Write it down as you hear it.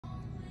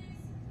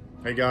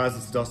Hey guys,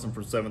 it's Dustin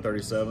from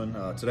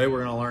 737. Today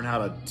we're going to learn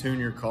how to tune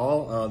your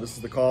call. This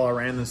is the call I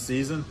ran this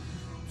season.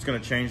 I'm just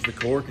going to change the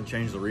cork and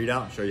change the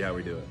readout and show you how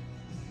we do it.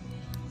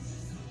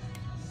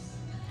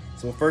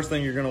 So the first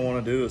thing you're going to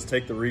want to do is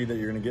take the reed that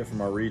you're going to get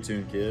from our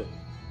Retune kit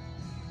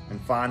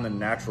and find the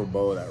natural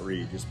bow of that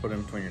reed. Just put it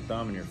in between your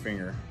thumb and your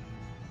finger,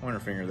 pointer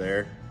finger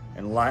there,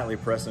 and lightly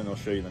press it and it'll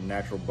show you the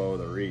natural bow of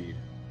the reed.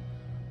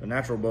 The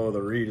natural bow of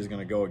the reed is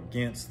going to go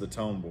against the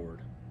tone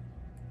board.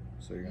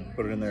 So you're going to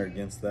put it in there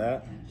against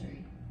that.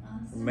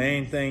 The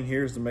main thing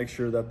here is to make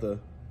sure that the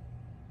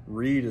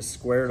reed is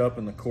squared up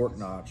in the cork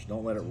notch.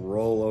 Don't let it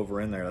roll over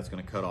in there. That's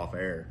going to cut off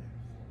air.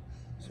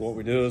 So what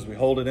we do is we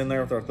hold it in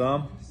there with our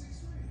thumb.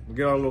 We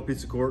get our little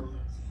piece of cork,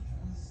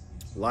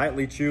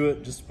 lightly chew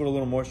it, just put a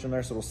little moisture in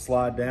there so it'll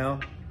slide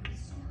down.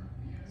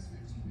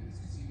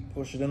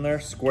 Push it in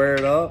there, square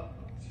it up.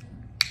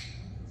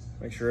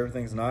 Make sure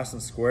everything's nice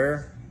and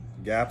square.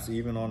 Gaps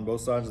even on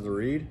both sides of the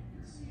reed.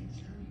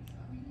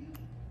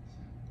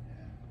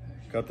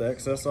 Cut the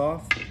excess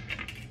off.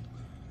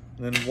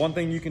 And then one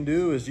thing you can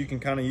do is you can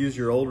kind of use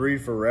your old reed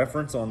for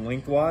reference on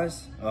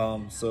lengthwise.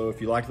 So if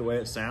you like the way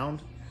it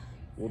sounds,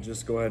 we'll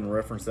just go ahead and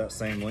reference that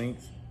same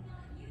length.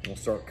 And we'll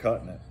start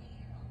cutting it.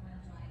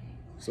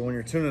 So when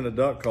you're tuning a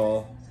duck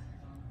call,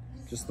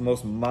 just the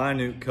most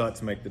minute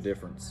cuts make the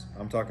difference.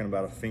 I'm talking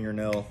about a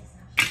fingernail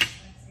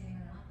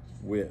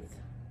width.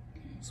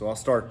 So I'll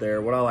start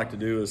there. What I like to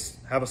do is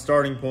have a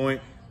starting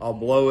point. I'll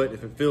blow it.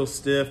 If it feels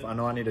stiff, I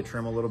know I need to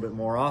trim a little bit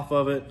more off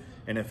of it.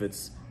 And if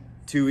it's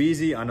too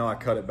easy, I know I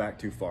cut it back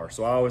too far.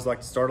 So I always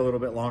like to start a little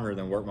bit longer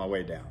than work my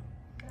way down.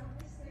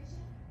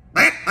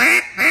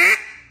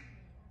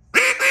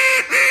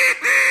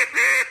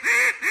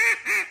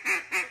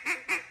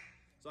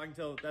 So I can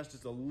tell that that's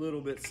just a little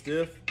bit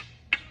stiff.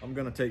 I'm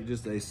gonna take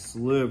just a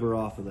sliver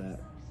off of that.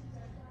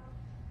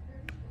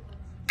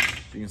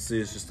 You can see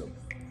it's just a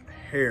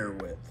hair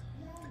width.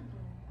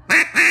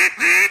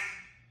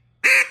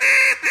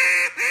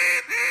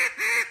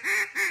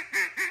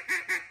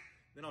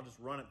 Then I'll just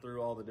run it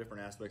through all the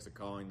different aspects of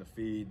calling, the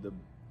feed, the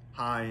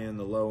high end,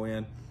 the low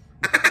end.